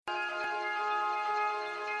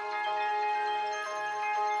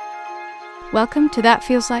Welcome to That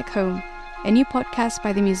Feels Like Home, a new podcast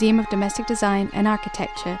by the Museum of Domestic Design and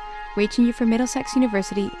Architecture, reaching you from Middlesex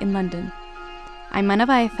University in London. I'm Mana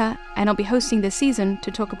Baeza, and I'll be hosting this season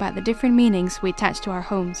to talk about the different meanings we attach to our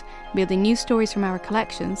homes, building new stories from our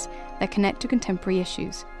collections that connect to contemporary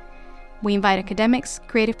issues. We invite academics,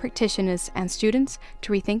 creative practitioners, and students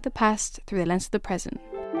to rethink the past through the lens of the present.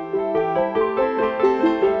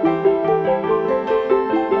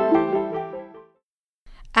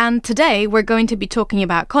 And today we're going to be talking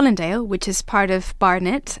about Colindale, which is part of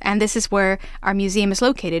Barnet, and this is where our museum is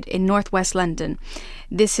located in northwest London.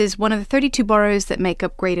 This is one of the 32 boroughs that make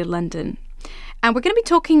up Greater London. And we're going to be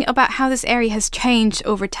talking about how this area has changed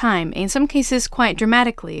over time, in some cases quite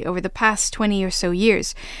dramatically over the past 20 or so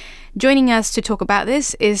years. Joining us to talk about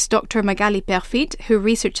this is Dr. Magali Perfit, who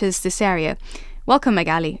researches this area. Welcome,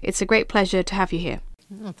 Magali. It's a great pleasure to have you here.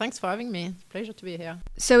 Oh, thanks for having me. Pleasure to be here.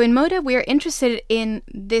 So in MODA, we're interested in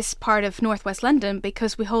this part of northwest London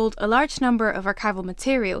because we hold a large number of archival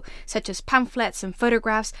material, such as pamphlets and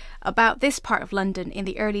photographs, about this part of London in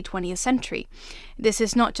the early 20th century. This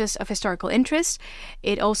is not just of historical interest,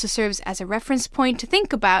 it also serves as a reference point to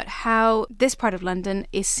think about how this part of London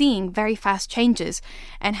is seeing very fast changes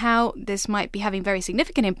and how this might be having very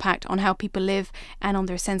significant impact on how people live and on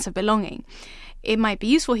their sense of belonging. It might be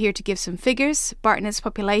useful here to give some figures. Barnet's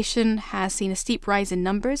population has seen a steep rise in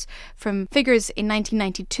numbers from figures in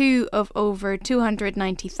 1992 of over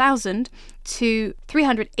 290,000 to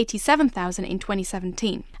 387,000 in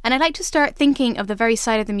 2017. And I'd like to start thinking of the very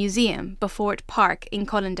site of the museum, Beaufort Park in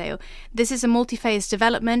Colindale. This is a multi-phase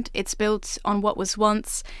development. It's built on what was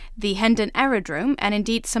once the Hendon Aerodrome, and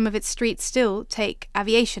indeed some of its streets still take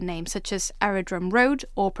aviation names such as Aerodrome Road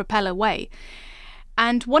or Propeller Way.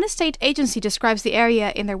 And one estate agency describes the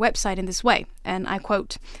area in their website in this way, and I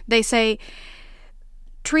quote, they say,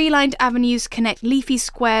 "Tree-lined avenues connect leafy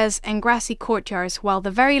squares and grassy courtyards, while the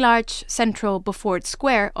very large central Beaufort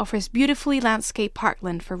Square offers beautifully landscaped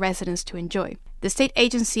parkland for residents to enjoy." The state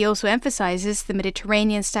agency also emphasizes the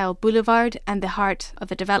Mediterranean-style boulevard and the heart of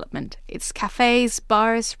the development. It's cafes,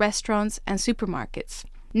 bars, restaurants, and supermarkets.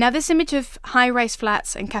 Now, this image of high-rise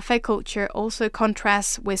flats and cafe culture also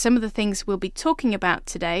contrasts with some of the things we'll be talking about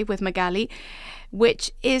today with Magali,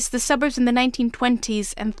 which is the suburbs in the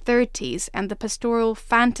 1920s and 30s and the pastoral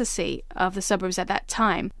fantasy of the suburbs at that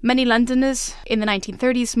time. Many Londoners in the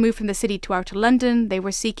 1930s moved from the city to outer London. They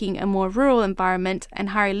were seeking a more rural environment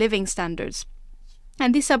and higher living standards.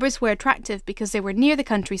 And these suburbs were attractive because they were near the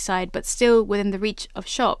countryside but still within the reach of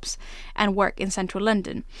shops and work in central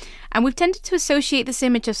London. And we've tended to associate this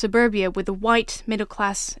image of suburbia with the white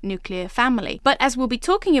middle-class nuclear family. But as we'll be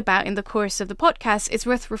talking about in the course of the podcast, it's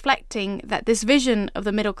worth reflecting that this vision of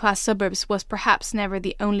the middle-class suburbs was perhaps never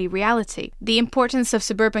the only reality. The importance of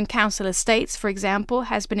suburban council estates, for example,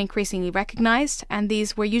 has been increasingly recognised, and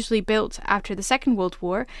these were usually built after the Second World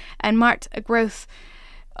War and marked a growth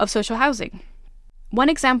of social housing. One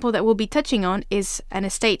example that we'll be touching on is an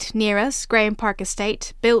estate near us, Graham Park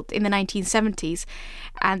Estate, built in the 1970s.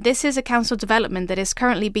 And this is a council development that is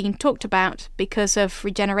currently being talked about because of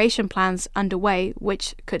regeneration plans underway,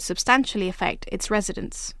 which could substantially affect its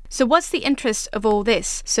residents. So what's the interest of all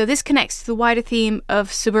this? So this connects to the wider theme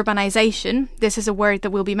of suburbanization. This is a word that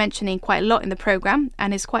we'll be mentioning quite a lot in the programme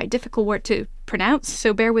and is quite a difficult word to pronounce,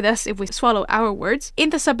 so bear with us if we swallow our words. In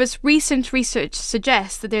the suburbs, recent research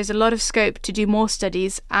suggests that there's a lot of scope to do more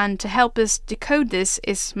studies, and to help us decode this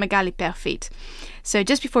is Magali Perfit. So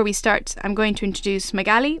just before we start, I'm going to introduce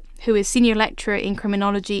Magali, who is Senior Lecturer in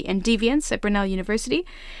Criminology and Deviance at Brunel University,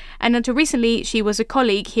 and until recently she was a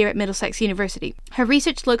colleague here at Middlesex University. Her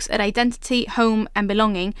research looks at identity, home and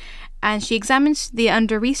belonging, and she examines the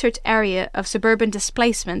under-researched area of suburban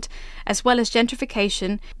displacement as well as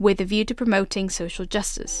gentrification with a view to promoting social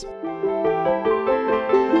justice.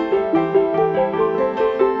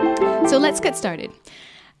 So let's get started.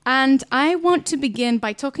 And I want to begin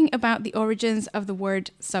by talking about the origins of the word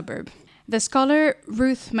suburb. The scholar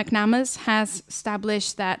Ruth McNamara has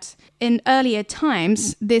established that in earlier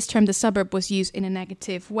times, this term, the suburb, was used in a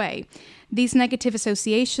negative way. These negative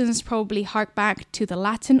associations probably hark back to the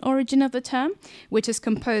Latin origin of the term, which is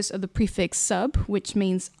composed of the prefix sub, which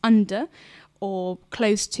means under, or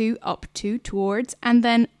close to, up to, towards, and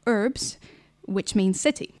then urbs, which means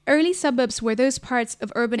city. Early suburbs were those parts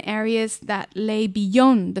of urban areas that lay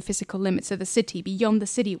beyond the physical limits of the city, beyond the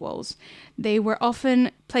city walls. They were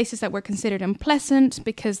often places that were considered unpleasant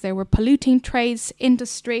because there were polluting trades,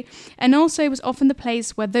 industry, and also it was often the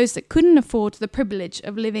place where those that couldn't afford the privilege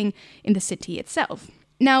of living in the city itself.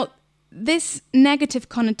 Now, this negative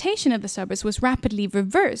connotation of the suburbs was rapidly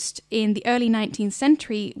reversed in the early 19th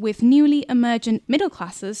century, with newly emergent middle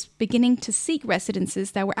classes beginning to seek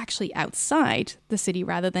residences that were actually outside the city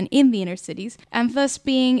rather than in the inner cities, and thus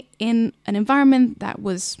being in an environment that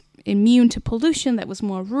was immune to pollution, that was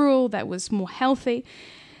more rural, that was more healthy.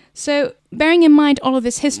 So, bearing in mind all of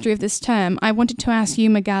this history of this term, I wanted to ask you,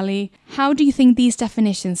 Magali, how do you think these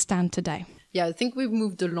definitions stand today? Yeah, I think we've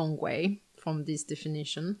moved a long way from this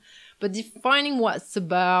definition. But defining what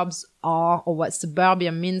suburbs are or what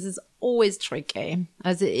suburbia means is always tricky,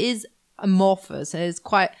 as it is amorphous. It is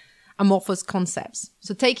quite amorphous concepts.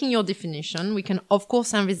 So taking your definition, we can of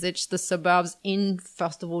course envisage the suburbs in,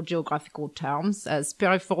 first of all, geographical terms as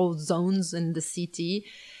peripheral zones in the city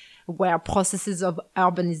where processes of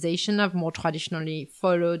urbanization have more traditionally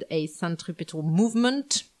followed a centripetal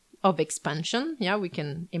movement of expansion. Yeah, we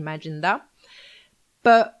can imagine that.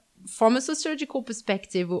 But from a sociological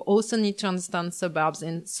perspective, we also need to understand suburbs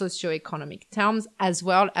in socioeconomic terms as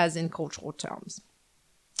well as in cultural terms.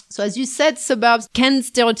 So as you said, suburbs can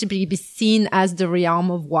stereotypically be seen as the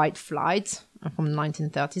realm of white flight from the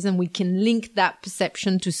 1930s, and we can link that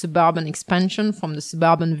perception to suburban expansion from the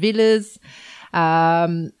suburban villas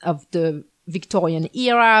of the Victorian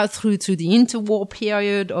era through to the interwar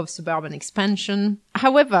period of suburban expansion.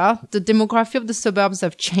 However, the demography of the suburbs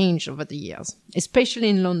have changed over the years, especially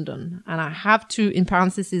in London. And I have to, in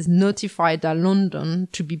parentheses, notify that London,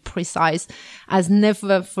 to be precise, has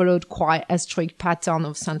never followed quite a strict pattern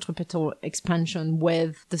of centripetal expansion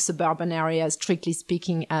with the suburban areas, strictly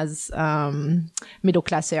speaking, as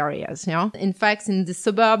middle-class areas. Yeah. In fact, in the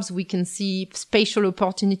suburbs, we can see spatial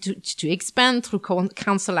opportunity to expand through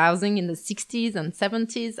council housing in the 60s and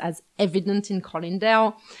 70s, as evident in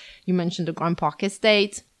Colindale. You mentioned the Grant Park estate.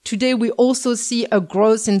 Today, we also see a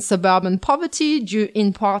growth in suburban poverty due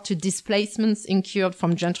in part to displacements incurred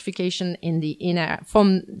from gentrification in the inner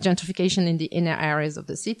areas of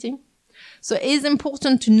the city. So it is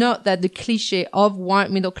important to note that the cliche of white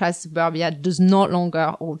middle-class suburbia does not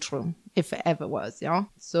longer hold true, if it ever was, yeah?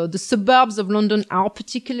 So the suburbs of London are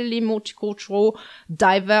particularly multicultural,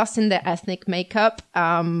 diverse in their ethnic makeup,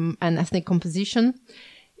 and ethnic composition.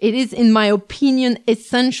 It is, in my opinion,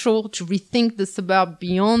 essential to rethink the suburb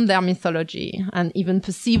beyond their mythology and even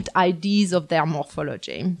perceived ideas of their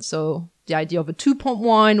morphology. So the idea of a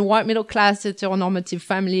 2.1 white middle-class heteronormative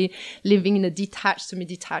family living in a detached,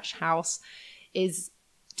 semi-detached house is,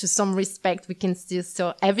 to some respect, we can still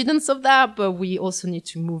see evidence of that, but we also need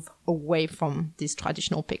to move away from this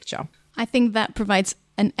traditional picture. I think that provides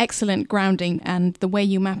an excellent grounding, and the way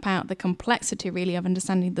you map out the complexity really of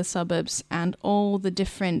understanding the suburbs and all the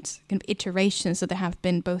different kind of iterations that there have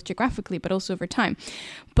been both geographically but also over time.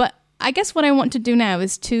 But I guess what I want to do now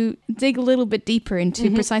is to dig a little bit deeper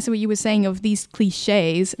into precisely what you were saying of these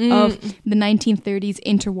cliches of the 1930s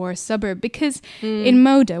interwar suburb, because in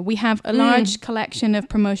Moda we have a large collection of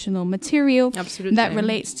promotional material that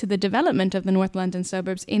relates to the development of the North London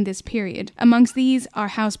suburbs in this period. Amongst these are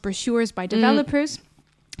house brochures by developers.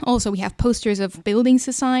 Also, we have posters of building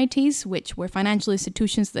societies, which were financial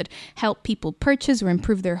institutions that help people purchase or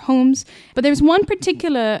improve their homes. But there's one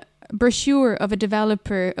particular brochure of a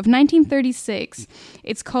developer of 1936.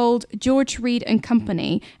 It's called George Reed and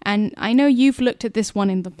Company, and I know you've looked at this one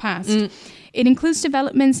in the past. It includes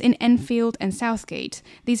developments in Enfield and Southgate.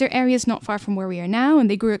 These are areas not far from where we are now, and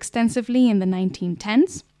they grew extensively in the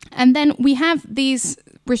 1910s. And then we have these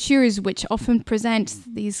brochures which often present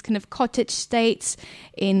these kind of cottage states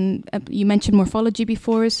in, you mentioned morphology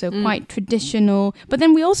before, so quite traditional. But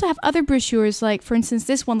then we also have other brochures, like, for instance,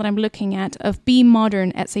 this one that I'm looking at of Be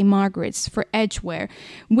Modern at St. Margaret's for Edgware,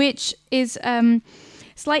 which is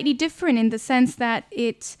slightly different in the sense that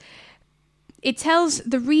it tells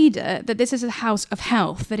the reader that this is a house of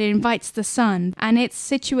health, that it invites the sun, and it's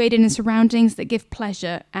situated in surroundings that give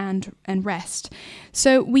pleasure and rest.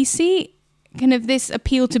 So we see kind of this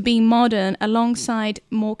appeal to being modern alongside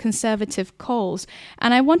more conservative calls.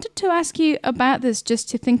 And I wanted to ask you about this, just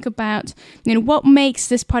to think about, what makes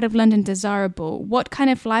this part of London desirable? What kind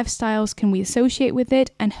of lifestyles can we associate with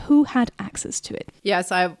it, and who had access to it?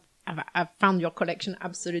 Yes, I've found your collection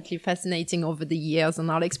absolutely fascinating over the years,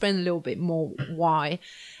 and I'll explain a little bit more why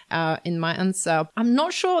in my answer. I'm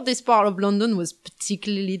not sure this part of London was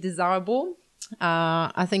particularly desirable.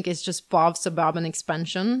 I think it's just part of suburban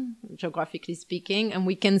expansion, geographically speaking, and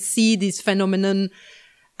we can see this phenomenon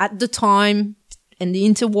at the time in the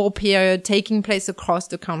interwar period taking place across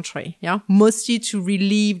the country, mostly to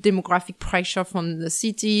relieve demographic pressure from the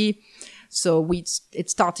city. So it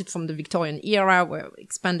started from the Victorian era, where it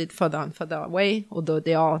expanded further and further away, although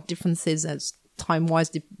there are differences as time-wise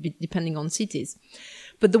depending on cities.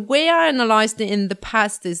 But the way I analyzed it in the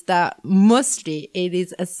past is that mostly it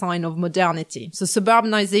is a sign of modernity. So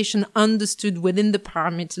suburbanization understood within the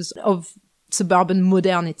parameters of suburban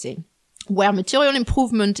modernity, where material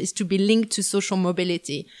improvement is to be linked to social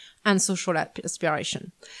mobility and social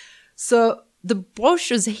aspiration. So the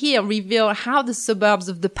brochures here reveal how the suburbs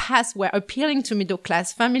of the past were appealing to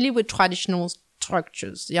middle-class family with traditional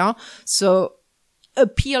structures, yeah? So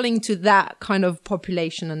appealing to that kind of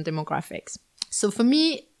population and demographics. So for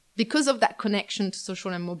me, because of that connection to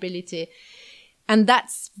social and mobility,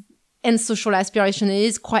 and social aspiration, it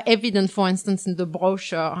is quite evident, for instance, in the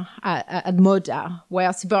brochure at Moda, where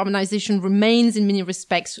suburbanization remains in many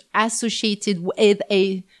respects associated with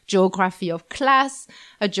a geography of class,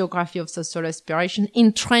 a geography of social aspiration,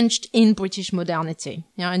 entrenched in British modernity.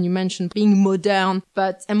 Yeah, and you mentioned being modern,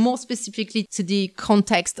 and more specifically to the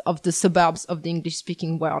context of the suburbs of the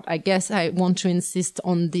English-speaking world. I guess I want to insist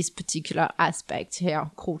on this particular aspect here,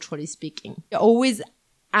 culturally speaking. I always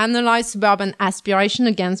analyze suburban aspiration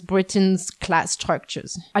against Britain's class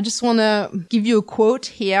structures. I just want to give you a quote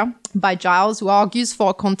here by Giles, who argues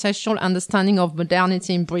for a contextual understanding of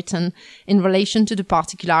modernity in Britain in relation to the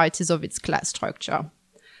particularities of its class structure.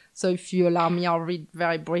 So if you allow me, I'll read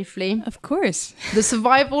very briefly. Of course. The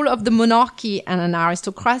survival of the monarchy and an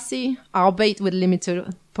aristocracy, albeit with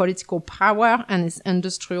limited political power and its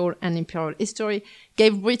industrial and imperial history,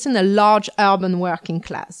 gave Britain a large urban working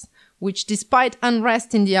class, which, despite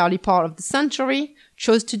unrest in the early part of the century,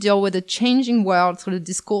 chose to deal with a changing world through the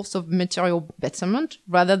discourse of material betterment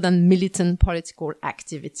rather than militant political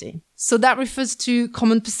activity. So that refers to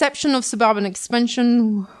common perception of suburban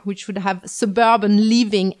expansion, which would have suburban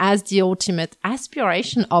living as the ultimate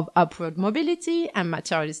aspiration of upward mobility and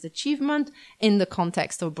materialist achievement in the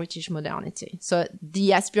context of British modernity. So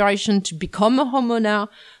the aspiration to become a homeowner,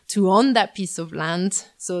 to own that piece of land.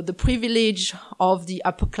 So the privilege of the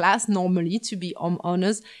upper class normally to be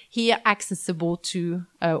homeowners, here accessible to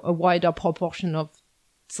a wider proportion of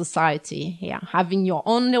society here, having your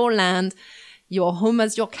own little land, your home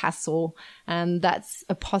as your castle, and that's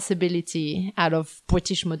a possibility out of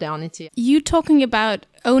British modernity. You talking about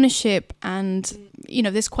ownership and,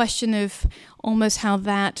 this question of almost how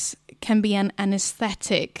that can be an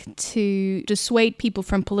aesthetic to dissuade people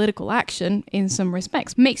from political action in some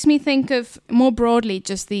respects makes me think of more broadly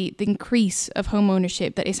just the increase of home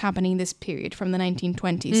ownership that is happening in this period from the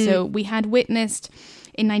 1920s. So we had witnessed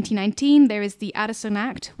in 1919, there is the Addison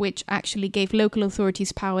Act, which actually gave local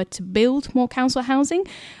authorities power to build more council housing.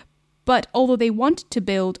 But although they wanted to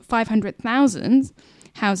build 500,000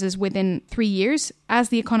 houses within 3 years, as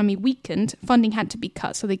the economy weakened, funding had to be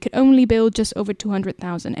cut. So they could only build just over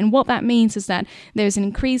 200,000. And what that means is that there's an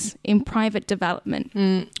increase in private development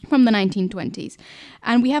from the 1920s.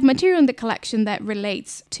 And we have material in the collection that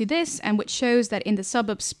relates to this and which shows that in the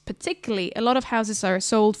suburbs particularly, a lot of houses are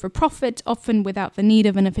sold for profit, often without the need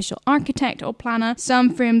of an official architect or planner. Some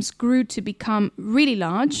firms grew to become really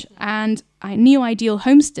large, and Neo Ideal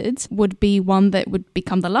Homesteads would be one that would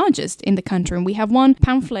become the largest in the country. And we have one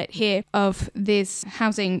pamphlet here of this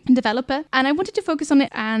housing developer. And I wanted to focus on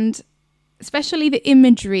it and especially the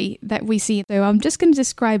imagery that we see. So I'm just going to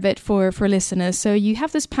describe it for listeners. So you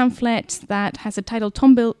have this pamphlet that has a title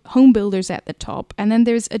Home Builders at the top. And then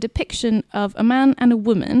there's a depiction of a man and a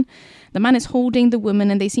woman. The man is holding the woman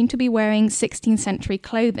and they seem to be wearing 16th century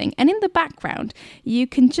clothing. And in the background, you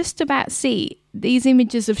can just about see these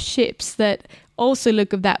images of ships that also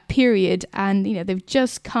look of that period. And, they've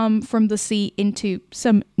just come from the sea into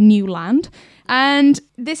some new land. And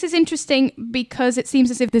this is interesting because it seems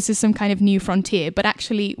as if this is some kind of new frontier, but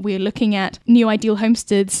actually we're looking at Neo Ideal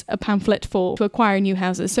Homesteads, a pamphlet to acquire new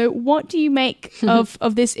houses. So what do you make of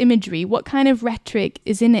this imagery? What kind of rhetoric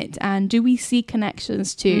is in it? And do we see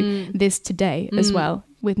connections to this today as well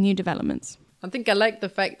with new developments? I think I like the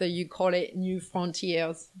fact that you call it new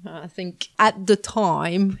frontiers. I think at the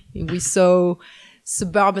time we saw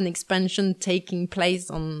suburban expansion taking place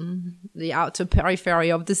on the outer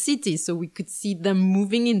periphery of the city. So we could see them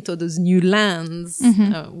moving into those new lands,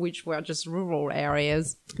 which were just rural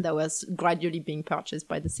areas that was gradually being purchased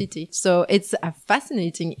by the city. So it's a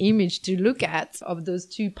fascinating image to look at of those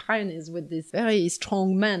two pioneers with this very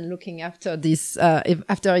strong man looking after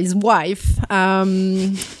after his wife.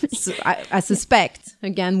 So I suspect,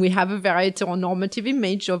 again, we have a very heteronormative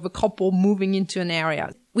image of a couple moving into an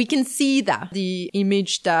area. We can see that the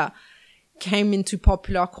image that came into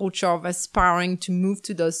popular culture of aspiring to move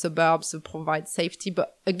to those suburbs to provide safety,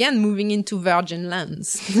 but again, moving into virgin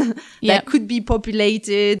lands that could be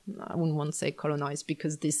populated. I wouldn't want to say colonized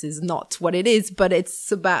because this is not what it is, but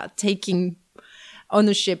it's about taking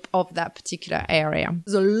ownership of that particular area.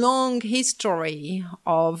 There's a long history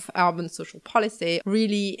of urban social policy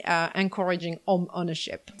really encouraging home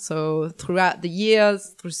ownership. So throughout the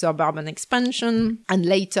years, through suburban expansion and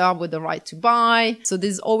later with the right to buy. So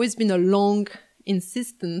there's always been a long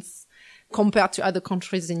insistence compared to other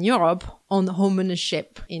countries in Europe on home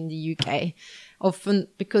ownership in the UK. Often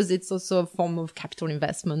because it's also a form of capital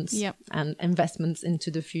investments and investments into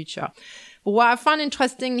the future. But what I find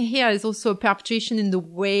interesting here is also a perpetuation in the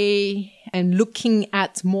way and looking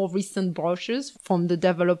at more recent brochures from the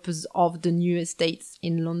developers of the new estates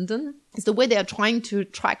in London. It's the way they are trying to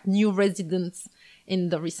attract new residents in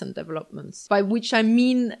the recent developments, by which I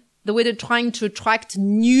mean the way they're trying to attract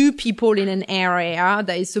new people in an area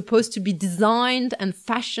that is supposed to be designed and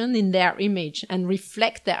fashioned in their image and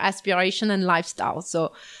reflect their aspiration and lifestyle.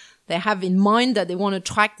 So they have in mind that they want to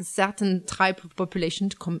attract a certain type of population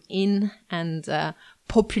to come in and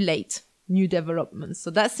populate new developments.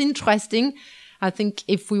 So that's interesting. I think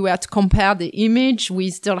if we were to compare the image, we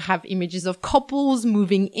still have images of couples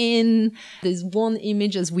moving in. There's one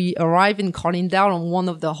image as we arrive in Colindale on one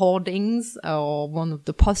of the hoardings or one of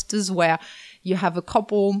the posters where you have a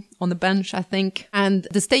couple on a bench, I think. And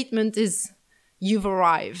the statement is, "You've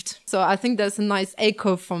arrived." So I think there's a nice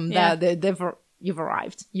echo from there. You've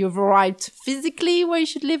arrived. You've arrived physically where you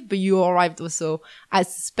should live, but you arrived also. I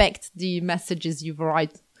suspect the message is you've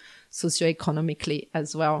arrived socioeconomically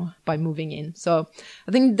as well by moving in. So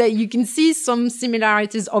I think that you can see some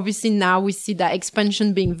similarities. Obviously now we see that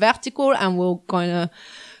expansion being vertical, and we're going to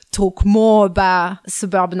talk more about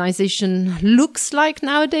suburbanization looks like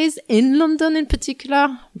nowadays in London in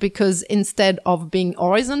particular, because instead of being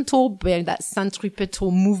horizontal, being that centripetal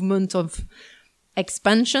movement of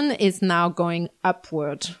expansion is now going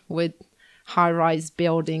upward with high-rise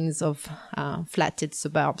buildings of flatted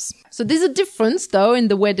suburbs. So there's a difference, though, in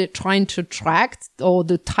the way they're trying to attract, or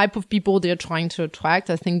the type of people they're trying to attract.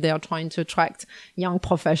 I think they are trying to attract young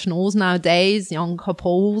professionals nowadays, young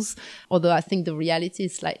couples, although I think the reality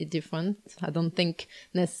is slightly different. I don't think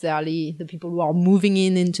necessarily the people who are moving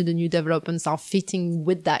into the new developments are fitting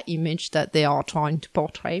with that image that they are trying to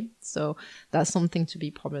portray. So that's something to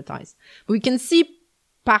be problematized. But we can see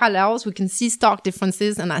parallels, we can see stark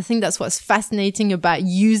differences, and I think that's what's fascinating about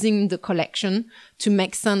using the collection to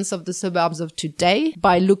make sense of the suburbs of today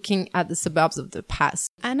by looking at the suburbs of the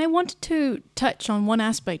past. And I wanted to touch on one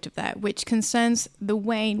aspect of that, which concerns the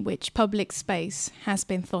way in which public space has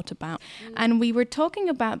been thought about. And we were talking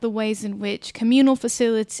about the ways in which communal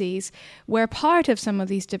facilities were part of some of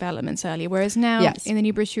these developments earlier, whereas now in the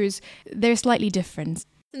new brochures, they're slightly different.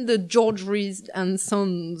 In the George Rees and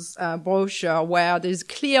Sons brochure, where there's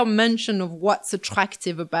clear mention of what's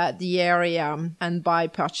attractive about the area and by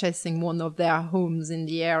purchasing one of their homes in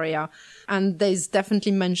the area. And there's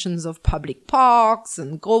definitely mentions of public parks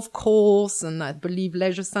and golf course and I believe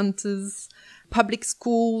leisure centers, public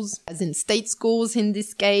schools, as in state schools in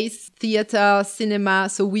this case, theater, cinema.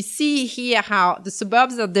 So we see here how the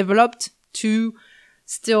suburbs are developed to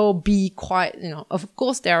still be quite, of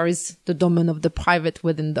course there is the domain of the private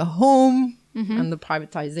within the home and the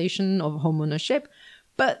privatization of home ownership,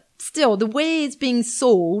 but still the way it's being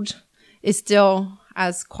sold is still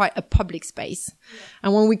as quite a public space.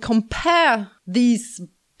 And when we compare these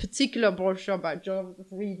particular brochure by George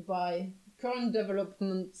Reed by current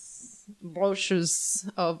developments brochures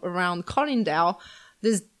of around Colindale,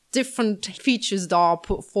 there's different features that are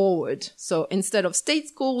put forward. So instead of state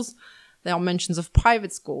schools, there are mentions of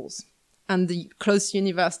private schools and the close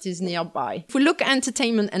universities nearby. If we look at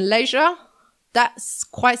entertainment and leisure, that's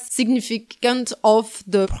quite significant of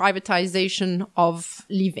the privatization of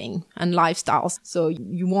living and lifestyles. So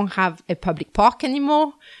you won't have a public park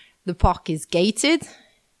anymore. The park is gated.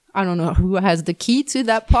 I don't know who has the key to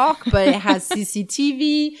that park, but it has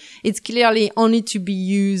CCTV. It's clearly only to be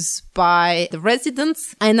used by the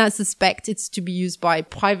residents. And I suspect it's to be used by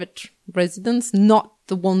private residents, not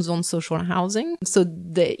the ones on social housing. So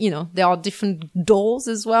there are different doors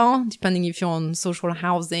as well, depending if you're on social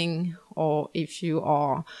housing or if you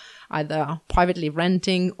are either privately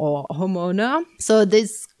renting or a homeowner. So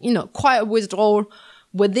there's, quite a withdrawal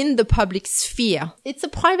within the public sphere. It's a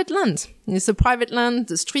private land. It's a private land.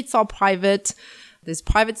 The streets are private. There's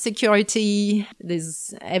private security.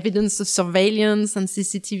 There's evidence of surveillance and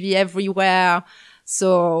CCTV everywhere.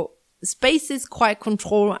 So space is quite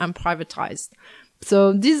controlled and privatized.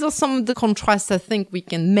 So these are some of the contrasts I think we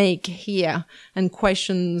can make here and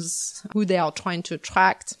questions who they are trying to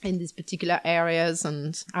attract in these particular areas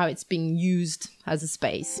and how it's being used as a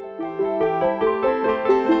space.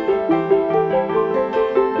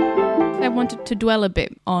 I wanted to dwell a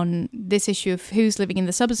bit on this issue of who's living in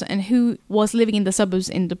the suburbs and who was living in the suburbs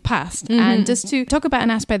in the past. And just to talk about an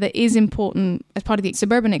aspect that is important as part of the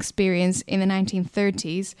suburban experience in the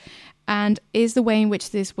 1930s, and is the way in which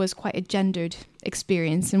this was quite a gendered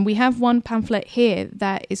experience. And we have one pamphlet here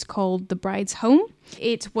that is called The Bride's Home.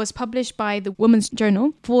 It was published by the Woman's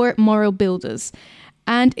Journal for Moral Builders.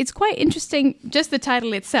 And it's quite interesting, just the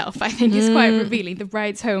title itself, I think, is quite revealing, The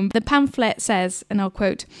Bride's Home. The pamphlet says, and I'll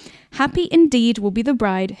quote, "Happy indeed will be the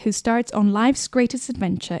bride who starts on life's greatest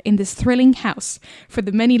adventure in this thrilling house for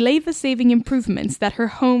the many labor-saving improvements that her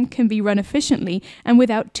home can be run efficiently and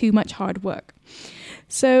without too much hard work."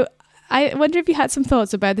 So I wonder if you had some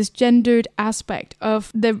thoughts about this gendered aspect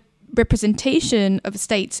of the representation of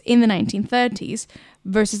states in the 1930s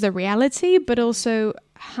versus the reality, but also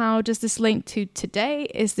how does this link to today?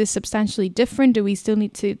 Is this substantially different? Do we still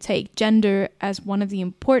need to take gender as one of the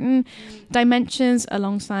important dimensions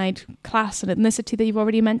alongside class and ethnicity that you've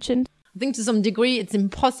already mentioned? I think to some degree it's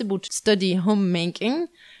impossible to study homemaking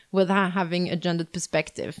without having a gendered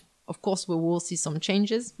perspective. Of course, we will see some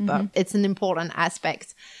changes, but it's an important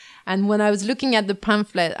aspect. And when I was looking at the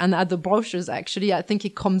pamphlet and at the brochures, actually, I think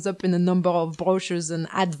it comes up in a number of brochures and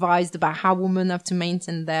advised about how women have to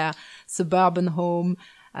maintain their suburban home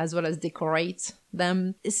as well as decorate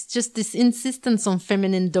them. It's just this insistence on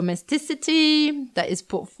feminine domesticity that is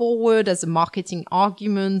put forward as a marketing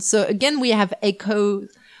argument. So again, we have echoes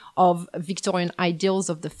of Victorian ideals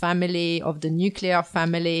of the family, of the nuclear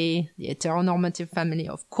family, the heteronormative family,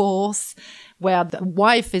 of course, where the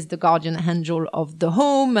wife is the guardian angel of the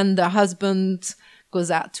home and the husband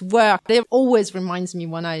goes out to work. It always reminds me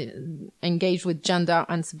when I engage with gender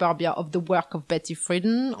and suburbia of the work of Betty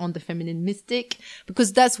Friedan on the feminine mystic,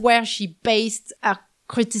 because that's where she based a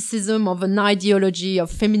criticism of an ideology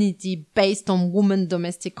of femininity based on woman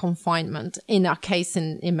domestic confinement, in our case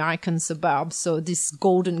in American suburbs. So this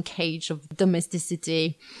golden cage of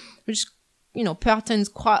domesticity, which, you know, pertains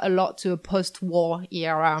quite a lot to a post-war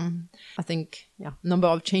era. I think, a number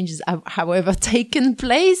of changes have, however, taken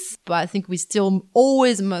place, but I think we still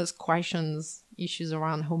always must question issues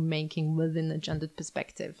around homemaking within a gendered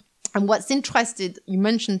perspective. And what's interesting, you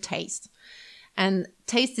mentioned taste. And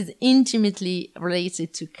taste is intimately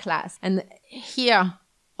related to class. And here,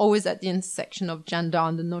 always at the intersection of gender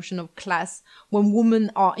and the notion of class, when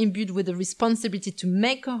women are imbued with the responsibility to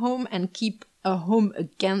make a home and keep a home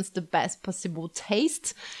against the best possible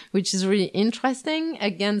taste, which is really interesting,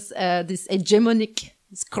 against this hegemonic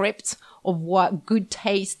script of what good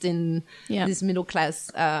taste in these middle class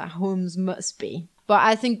homes must be. But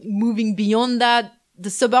I think moving beyond that, the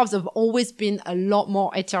suburbs have always been a lot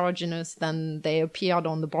more heterogeneous than they appeared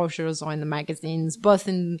on the brochures or in the magazines, both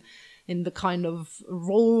in the kind of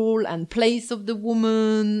role and place of the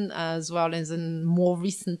woman, as well as in more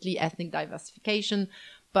recently ethnic diversification.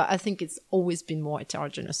 But I think it's always been more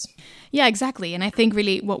heterogeneous. Yeah, exactly. And I think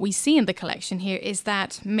really what we see in the collection here is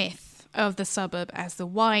that myth of the suburb as the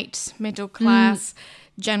white, middle class,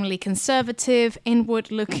 generally conservative,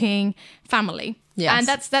 inward-looking family. Yes.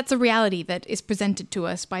 And that's a reality that is presented to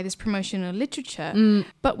us by this promotional literature.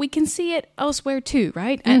 But we can see it elsewhere too,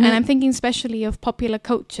 right? And I'm thinking especially of popular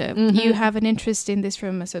culture. You have an interest in this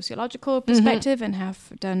from a sociological perspective and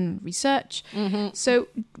have done research. So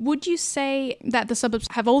would you say that the suburbs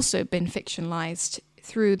have also been fictionalized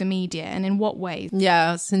through the media, and in what ways?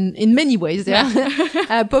 Yes, in many ways,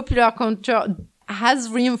 popular culture has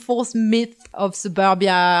reinforced myth of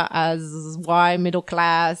suburbia as white, middle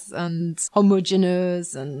class, and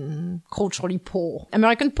homogeneous and culturally poor.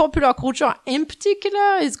 American popular culture in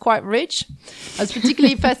particular is quite rich. I was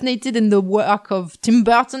particularly fascinated in the work of Tim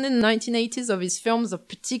Burton in the 1980s of his films, of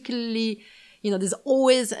particularly, there's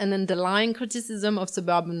always an underlying criticism of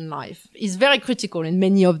suburban life. He's very critical in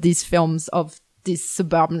many of these films of this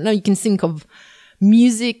suburban. Now you can think of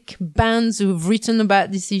music bands who've written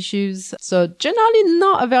about these issues. So generally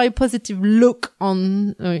not a very positive look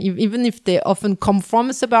on, even if they often come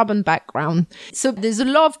from a suburban background. So there's a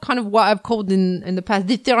lot of kind of what I've called in the past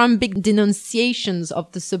dithyrambic denunciations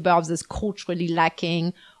of the suburbs as culturally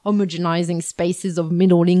lacking, homogenizing spaces of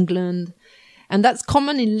middle England. And that's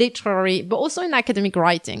common in literary, but also in academic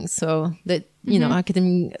writing. So that,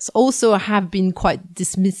 academics also have been quite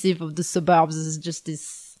dismissive of the suburbs as just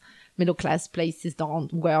this middle-class places that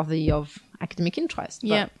aren't worthy of academic interest.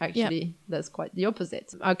 But actually, that's quite the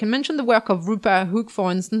opposite. I can mention the work of Rupa Hook, for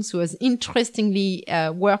instance, who has interestingly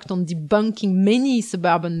worked on debunking many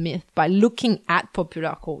suburban myths by looking at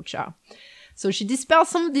popular culture. So she dispels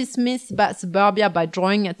some of these myths about suburbia by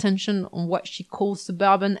drawing attention on what she calls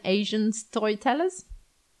suburban Asian storytellers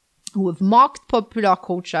who have marked popular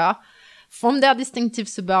culture from their distinctive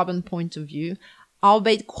suburban point of view,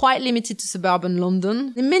 albeit quite limited to suburban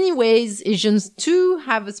London. In many ways, Asians too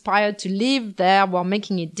have aspired to live there while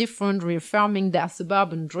making it different, reaffirming their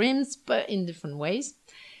suburban dreams, but in different ways.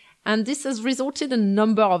 And this has resulted in a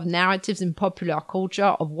number of narratives in popular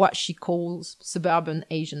culture of what she calls suburban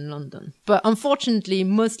Asian London. But unfortunately,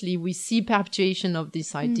 mostly we see perpetuation of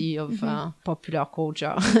this idea of popular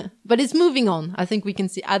culture. But it's moving on. I think we can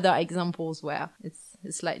see other examples where it's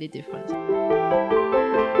slightly different.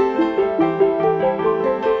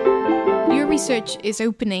 Your research is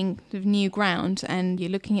opening new ground, and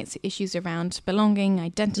you're looking at issues around belonging,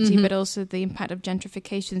 identity, but also the impact of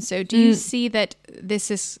gentrification. So do you see that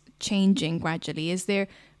this is changing gradually? Is there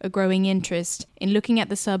a growing interest in looking at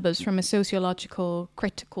the suburbs from a sociological,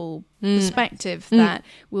 critical perspective that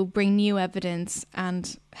will bring new evidence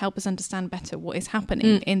and help us understand better what is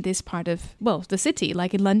happening in this part of, well, the city,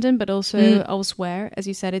 like in London, but also elsewhere? As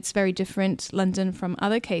you said, it's very different, London, from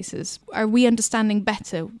other cases. Are we understanding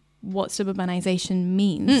better what suburbanization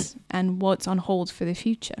means and what's on hold for the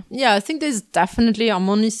future? Yeah, I think there's definitely, I'm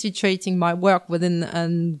only situating my work within a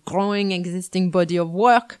growing existing body of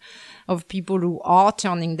work of people who are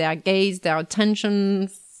turning their gaze, their attention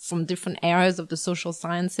from different areas of the social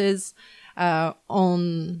sciences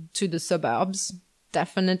on to the suburbs.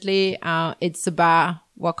 Definitely, it's about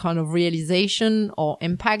what kind of realization or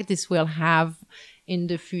impact this will have in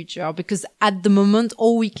the future. Because at the moment,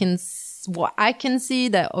 what I can see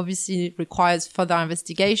that obviously requires further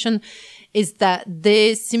investigation is that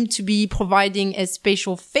they seem to be providing a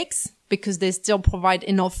spatial fix because they still provide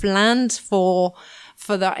enough land for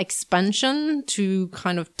further expansion to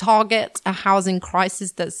kind of target a housing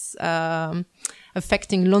crisis that's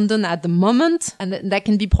affecting London at the moment. And that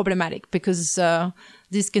can be problematic because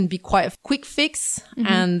this can be quite a quick fix.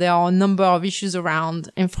 And there are a number of issues around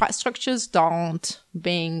infrastructures that aren't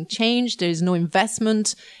being changed. There is no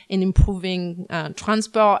investment in improving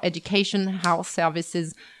transport, education, health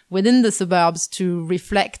services within the suburbs to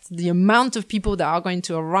reflect the amount of people that are going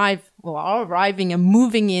to arrive or are arriving and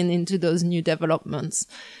moving into those new developments.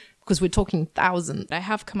 Because we're talking thousands. I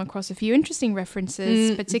have come across a few interesting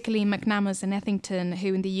references, particularly McNamara and Ethington,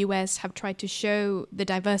 who in the US have tried to show the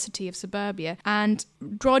diversity of suburbia and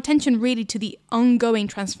draw attention really to the ongoing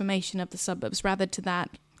transformation of the suburbs rather to that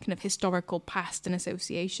kind of historical past and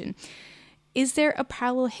association. Is there a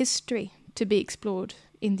parallel history to be explored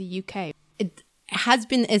in the UK? It has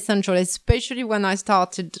been essential, especially when I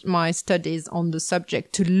started my studies on the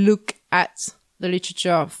subject, to look at the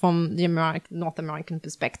literature from the North American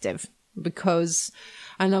perspective, because,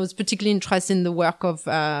 and I was particularly interested in the work of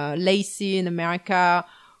Lacey in America,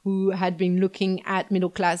 who had been looking at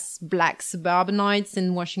middle-class Black suburbanites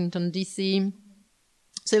in Washington, D.C.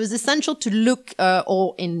 So it was essential to look,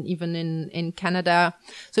 even in Canada.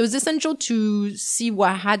 So it was essential to see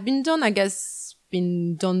what had been done, I guess,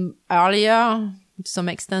 been done earlier, to some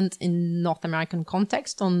extent in North American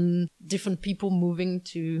context on different people moving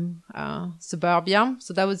to suburbia.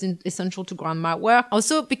 So that was essential to ground my work.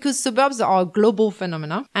 Also because suburbs are a global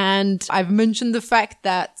phenomena. And I've mentioned the fact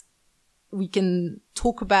that we can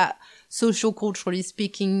talk about social, culturally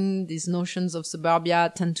speaking, these notions of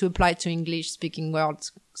suburbia tend to apply to English-speaking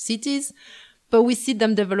world cities. But we see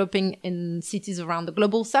them developing in cities around the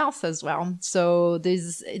global south as well. So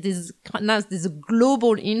there's a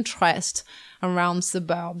global interest around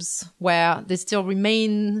suburbs where there still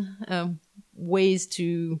remain ways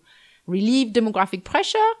to relieve demographic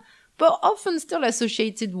pressure, but often still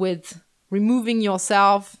associated with removing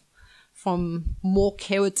yourself from more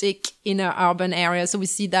chaotic inner urban areas. So we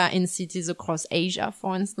see that in cities across Asia,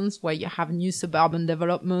 for instance, where you have new suburban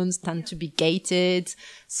developments tend to be gated.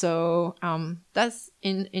 So that's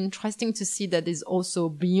interesting to see that is also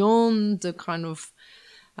beyond the kind of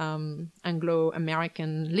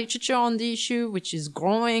Anglo-American literature on the issue, which is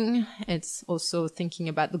growing. It's also thinking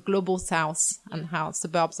about the global south and how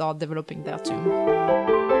suburbs are developing there too.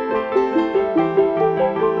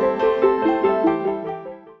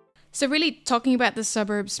 So really talking about the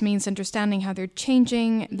suburbs means understanding how they're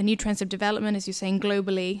changing, the new trends of development, as you're saying,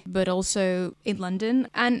 globally, but also in London.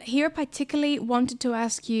 And here I particularly wanted to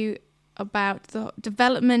ask you about the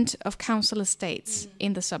development of council estates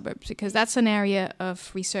in the suburbs, because that's an area of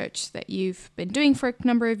research that you've been doing for a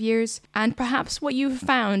number of years. And perhaps what you've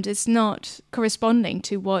found is not corresponding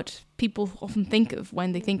to what people often think of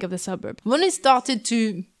when they think of the suburb. When I started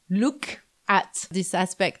to look at this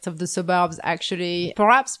aspect of the suburbs, actually,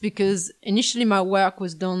 perhaps because initially my work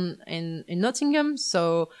was done in Nottingham.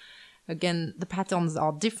 So again, the patterns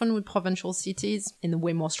are different with provincial cities in a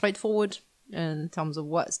way more straightforward. in terms of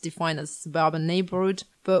what's defined as suburban neighborhood.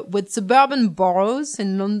 But with suburban boroughs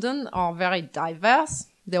in London are very diverse.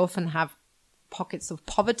 They often have pockets of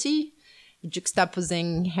poverty,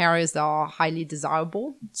 juxtaposing areas that are highly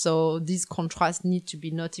desirable. So these contrasts need to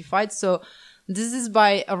be notified. So this is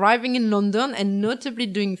by arriving in London and notably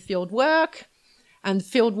doing field work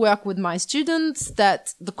with my students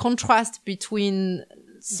that the contrast between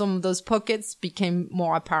some of those pockets became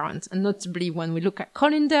more apparent. And notably when we look at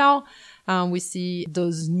Colindale, we see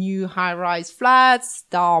those new high-rise flats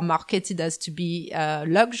that are marketed as to be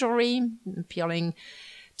luxury, appealing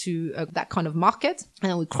to that kind of market.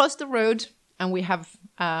 And we cross the road and we have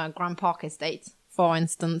Grant Park Estate, for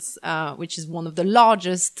instance, which is one of the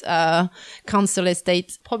largest council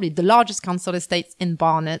estates, probably the largest council estates in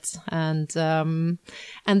Barnet. And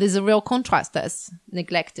there's a real contrast that's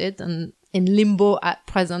neglected and in limbo at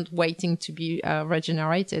present, waiting to be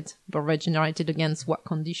regenerated. But regenerated against what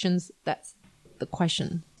conditions? That's the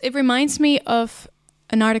question. It reminds me of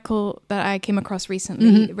an article that I came across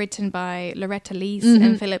recently, written by Loretta Lees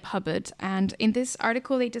and Philip Hubbard. And in this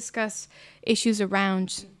article, they discuss issues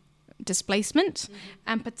around displacement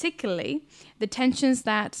and particularly the tensions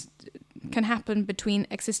that can happen between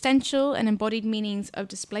existential and embodied meanings of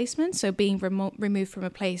displacement, so being removed from a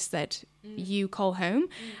place that you call home,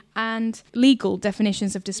 and legal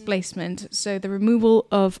definitions of displacement, so the removal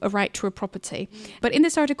of a right to a property. But in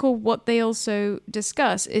this article, what they also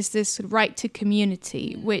discuss is this right to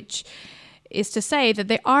community, which is to say that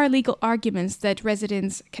there are legal arguments that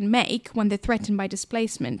residents can make when they're threatened by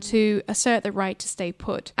displacement to assert the right to stay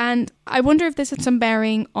put. And I wonder if this has some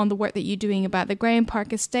bearing on the work that you're doing about the Graham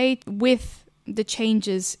Park Estate with the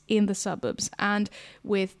changes in the suburbs and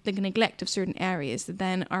with the neglect of certain areas that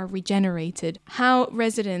then are regenerated, how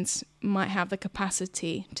residents might have the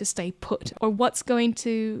capacity to stay put, or what's going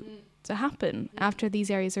to happen after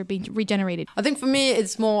these areas are being regenerated. I think for me,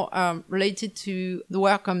 it's more related to the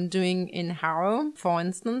work I'm doing in Harrow, for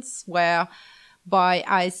instance, whereby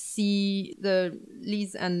I see the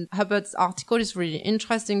Lees and Hubbard's article is really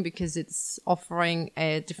interesting because it's offering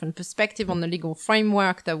a different perspective on the legal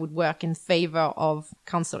framework that would work in favor of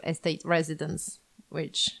council estate residents,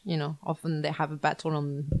 which, you know, often they have a battle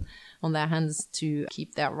on their hands to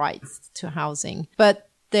keep their rights to housing. But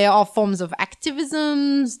there are forms of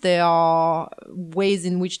activisms, there are ways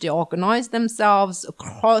in which they organize themselves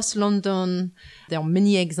across London. There are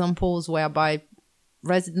many examples whereby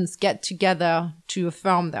residents get together to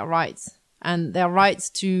affirm their rights and their rights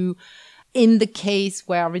to, in the case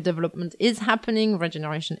where redevelopment is happening,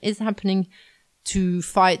 regeneration is happening, to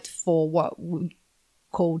fight for what we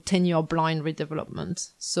call tenure blind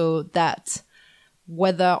redevelopment. So that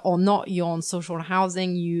whether or not you're on social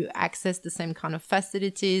housing, you access the same kind of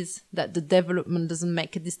facilities, that the development doesn't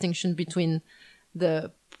make a distinction between the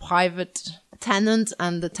private tenant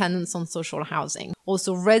and the tenants on social housing.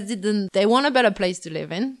 Also, residents, they want a better place to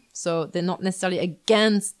live in. So they're not necessarily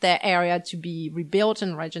against their area to be rebuilt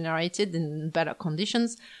and regenerated in better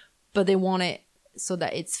conditions, but they want it so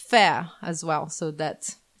that it's fair as well, so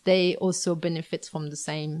that they also benefit from the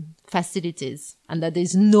same facilities and that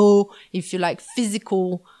there's no, if you like,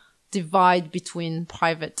 physical divide between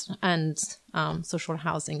private and social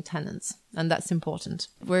housing tenants. And that's important.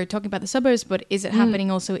 We're talking about the suburbs, but is it happening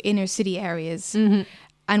also in inner city areas?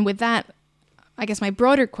 And with that, I guess my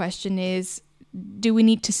broader question is, do we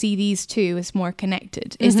need to see these two as more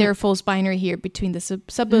connected? Is there a false binary here between the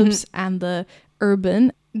suburbs and the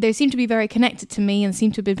urban? They seem to be very connected to me and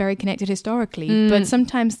seem to have been very connected historically. But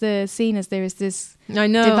sometimes they're seen as there is this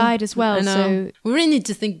divide as well. So we really need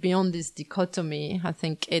to think beyond this dichotomy. I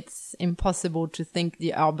think it's impossible to think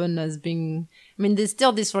the urban as being, I mean, there's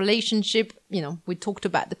still this relationship, you know, we talked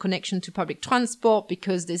about the connection to public transport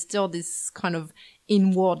because there's still this kind of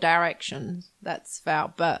inward direction. That's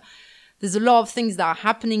fair. But there's a lot of things that are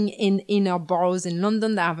happening in inner boroughs in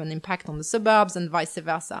London that have an impact on the suburbs and vice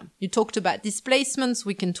versa. You talked about displacements.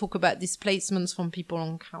 We can talk about displacements from people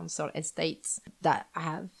on council estates that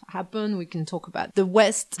have happened. We can talk about the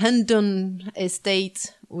West Hendon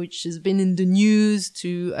estate, which has been in the news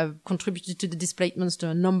to have contributed to the displacements to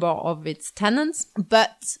a number of its tenants.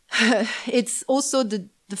 But it's also the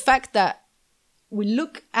fact that we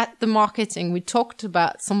look at the marketing. We talked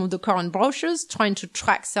about some of the current brochures trying to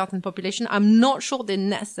track certain population. I'm not sure they're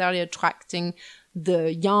necessarily attracting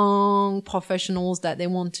the young professionals that they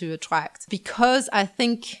want to attract, because I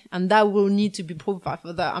think, and that will need to be proved by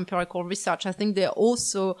further empirical research, I think there are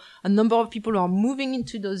also a number of people who are moving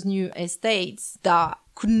into those new estates that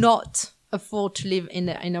could not afford to live in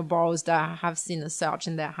the boroughs that have seen a surge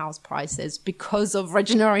in their house prices because of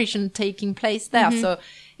regeneration taking place there. So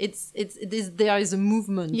there is a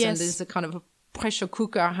movement, and there's a kind of a pressure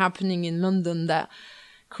cooker happening in London that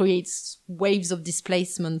creates waves of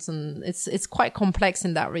displacement, and it's quite complex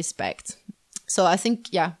in that respect. So I think,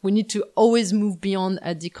 we need to always move beyond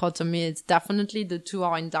a dichotomy. It's definitely the two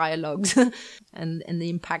are in dialogues and the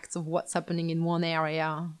impacts of what's happening in one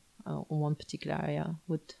area or one particular area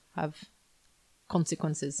would have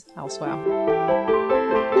consequences elsewhere.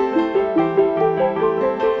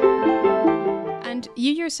 And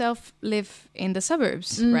you yourself live in the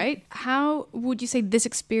suburbs, right? How would you say this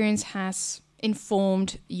experience has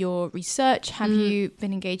informed your research? Have you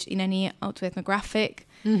been engaged in any autoethnographic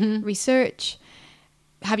research?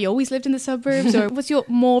 Have you always lived in the suburbs, or what's your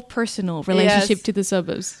more personal relationship to the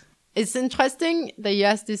suburbs? It's interesting that you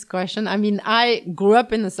asked this question. I mean, I grew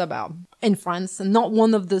up in a suburb in France, and not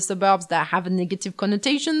one of the suburbs that have negative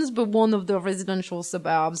connotations, but one of the residential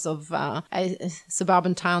suburbs of a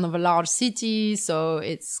suburban town of a large city. So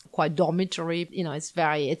it's quite dormitory, it's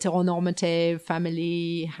very heteronormative,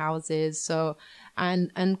 family houses. So,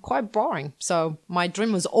 and quite boring. So my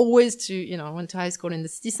dream was always to, I went to high school in the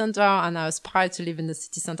city center, and I aspired to live in the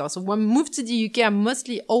city center. So when I moved to the UK, I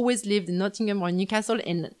mostly always lived in Nottingham or Newcastle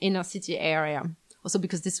in the inner city area. Also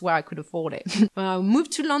because this is where I could afford it. When I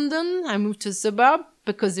moved to London, I moved to a suburb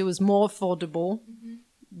because it was more affordable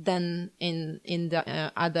than in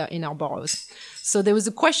the other inner boroughs. So there was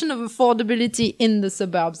a question of affordability in the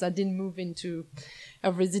suburbs. I didn't move into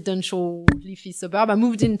a residential leafy suburb. I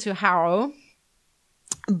moved into Harrow,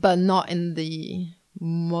 but not in the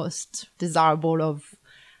most desirable of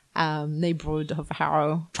neighborhood of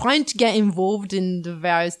Harrow. Trying to get involved in the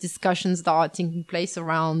various discussions that are taking place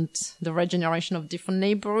around the regeneration of different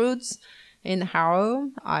neighborhoods in Harrow.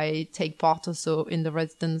 I take part also in the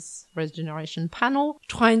residents regeneration panel,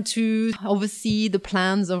 trying to oversee the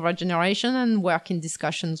plans of regeneration and work in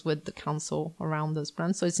discussions with the council around those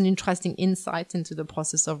plans. So it's an interesting insight into the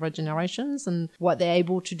process of regenerations and what they're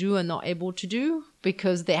able to do and not able to do,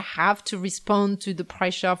 because they have to respond to the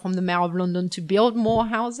pressure from the Mayor of London to build more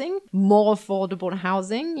housing, more affordable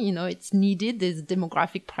housing. It's needed. There's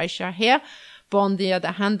demographic pressure here. But on the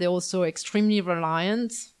other hand, they're also extremely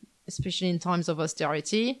reliant, especially in times of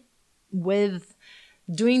austerity, with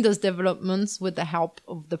doing those developments with the help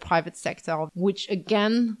of the private sector, which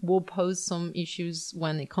again will pose some issues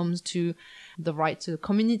when it comes to the right to the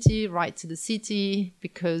community, right to the city,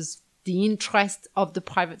 because the interest of the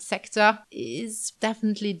private sector is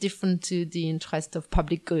definitely different to the interest of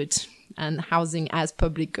public good and housing as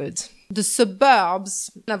public good. The suburbs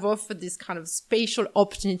have offered this kind of spatial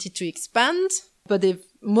opportunity to expand, but they've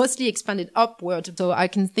mostly expanded upward. So I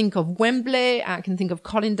can think of Wembley, I can think of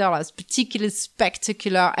Colindale as particularly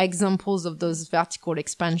spectacular examples of those vertical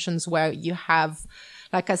expansions where you have,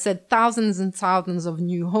 like I said, thousands and thousands of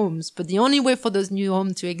new homes. But the only way for those new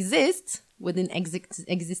homes to exist within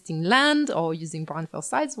existing land or using brownfield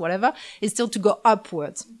sites, whatever, is still to go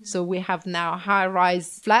upwards. So we have now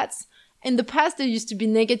high-rise flats. In the past, there used to be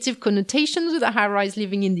negative connotations with a high-rise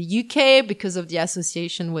living in the UK because of the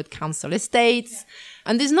association with council estates. Yeah.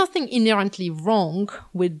 And there's nothing inherently wrong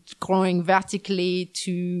with growing vertically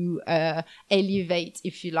to elevate,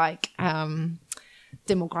 if you like,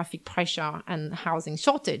 demographic pressure and housing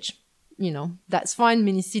shortage. That's fine.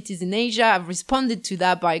 Many cities in Asia have responded to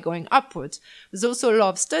that by going upwards. There's also a lot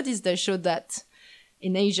of studies that show that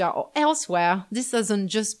in Asia or elsewhere, this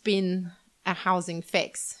hasn't just been a housing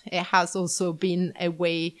fix. It has also been a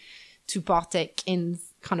way to partake in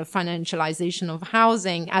kind of financialization of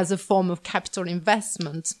housing as a form of capital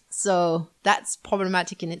investment. So that's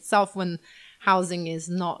problematic in itself when housing is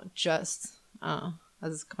not just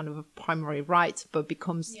as kind of a primary right, but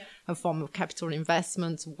becomes a form of capital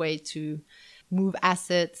investment, a way to move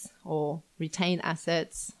assets or retain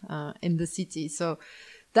assets in the city. So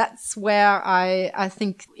that's where I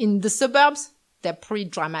think in the suburbs, they're pretty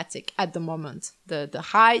dramatic at the moment. The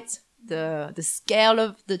height, the scale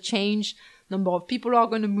of the change, number of people who are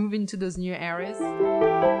going to move into those new areas.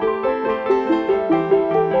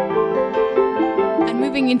 And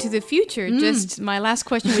moving into the future, just my last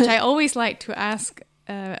question, which I always like to ask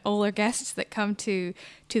all our guests that come to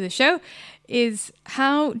the show, is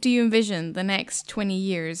how do you envision the next 20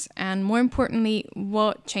 years? And more importantly,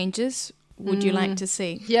 what changes would you like to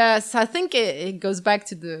see? Yes, I think it goes back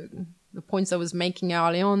to the points I was making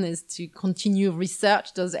early on, is to continue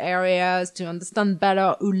research those areas, to understand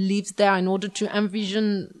better who lives there. In order to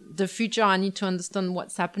envision the future, I need to understand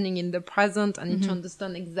what's happening in the present. I need to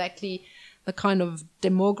understand exactly the kind of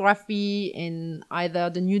demography in either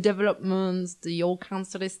the new developments, the old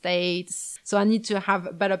council estates. So I need to have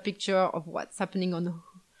a better picture of what's happening on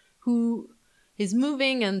who is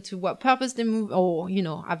moving and to what purpose they move, or,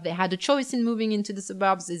 have they had a choice in moving into the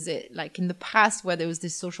suburbs? Is it like in the past where there was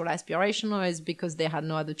this social aspiration, or is it because they had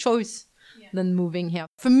no other choice than moving here?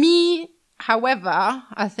 For me, however,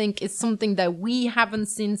 I think it's something that we haven't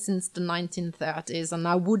seen since the 1930s, and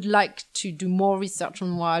I would like to do more research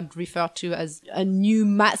on what I'd refer to as a new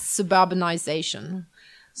mass suburbanization.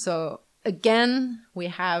 So again, we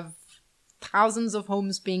have thousands of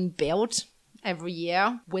homes being built every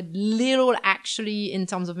year with little actually in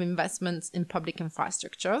terms of investments in public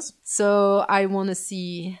infrastructures. So I want to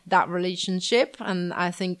see that relationship. And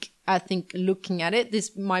I think looking at it,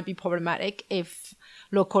 this might be problematic if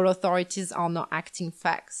local authorities are not acting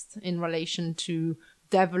fast in relation to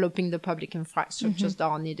developing the public infrastructures that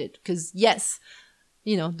are needed. Because yes,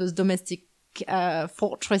 those domestic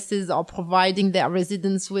fortresses are providing their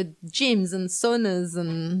residents with gyms and saunas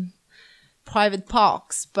and private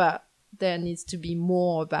parks, but there needs to be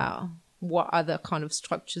more about what other kind of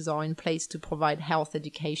structures are in place to provide health,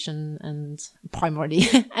 education, and primarily,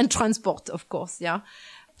 and transport, of course, yeah.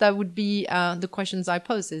 That would be the questions I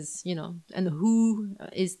pose is, and who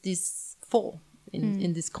is this for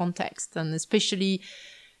in this context? And especially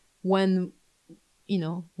when,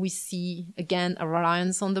 we see, again, a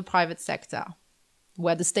reliance on the private sector,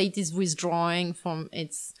 where the state is withdrawing from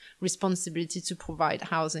its responsibility to provide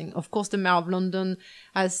housing. Of course, the Mayor of London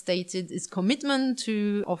has stated its commitment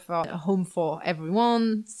to offer a home for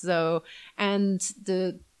everyone. So, and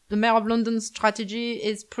the Mayor of London's strategy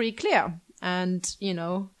is pretty clear. And,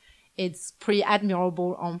 it's pretty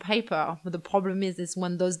admirable on paper. But the problem is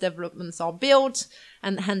when those developments are built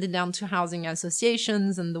and handed down to housing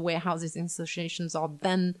associations, and the way housing associations are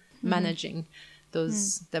then managing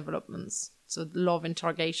those developments. So a lot of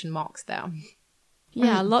interrogation marks there.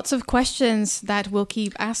 Yeah, lots of questions that we'll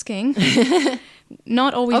keep asking.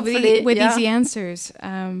 Not always Hopefully, with easy answers.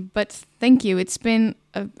 But thank you. It's been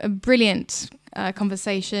a brilliant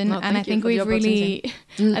conversation. No, and I think we've really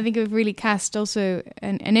cast also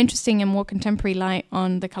an interesting and more contemporary light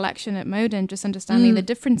on the collection at MODA and just understanding the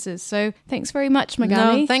differences. So thanks very much,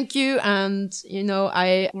 Magali. No, thank you. And,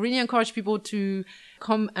 I really encourage people to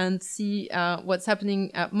come and see what's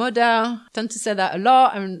happening at MODA. I tend to say that a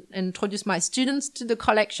lot and introduce my students to the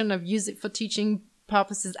collection of use it for teaching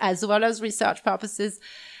purposes as well as research purposes.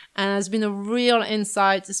 And it's been a real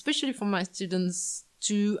insight, especially for my students,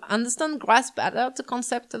 to understand, grasp better the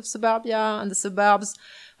concept of suburbia and the suburbs,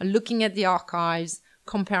 and looking at the archives,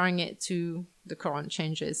 comparing it to the current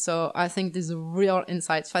changes. So I think this is a real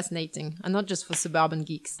insight, fascinating, and not just for suburban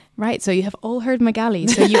geeks. Right, so you have all heard Magali,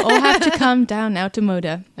 so you all have to come down now to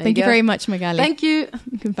MODA. Thank you very much, Magali. Thank you.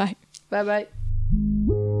 Goodbye. Bye-bye.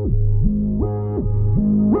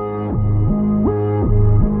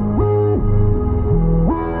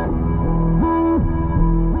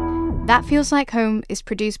 That Feels Like Home is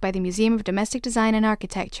produced by the Museum of Domestic Design and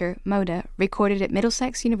Architecture, MODA, recorded at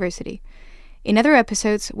Middlesex University. In other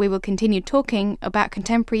episodes, we will continue talking about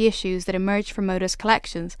contemporary issues that emerge from MODA's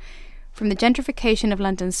collections, from the gentrification of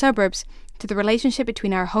London's suburbs to the relationship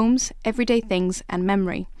between our homes, everyday things, and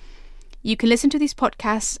memory. You can listen to these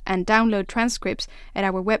podcasts and download transcripts at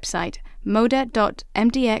our website,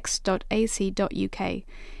 moda.mdx.ac.uk,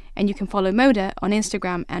 and you can follow MODA on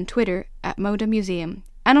Instagram and Twitter at MODA Museum,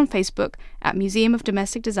 and on Facebook at Museum of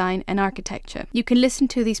Domestic Design and Architecture. You can listen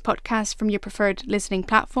to these podcasts from your preferred listening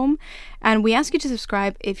platform, and we ask you to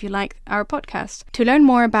subscribe if you like our podcast. To learn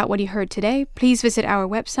more about what you heard today, please visit our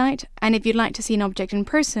website, and if you'd like to see an object in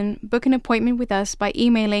person, book an appointment with us by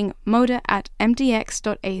emailing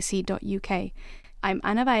moda@mdx.ac.uk. I'm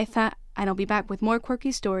Anna Baeza, and I'll be back with more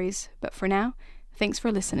quirky stories, but for now, thanks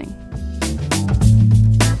for listening.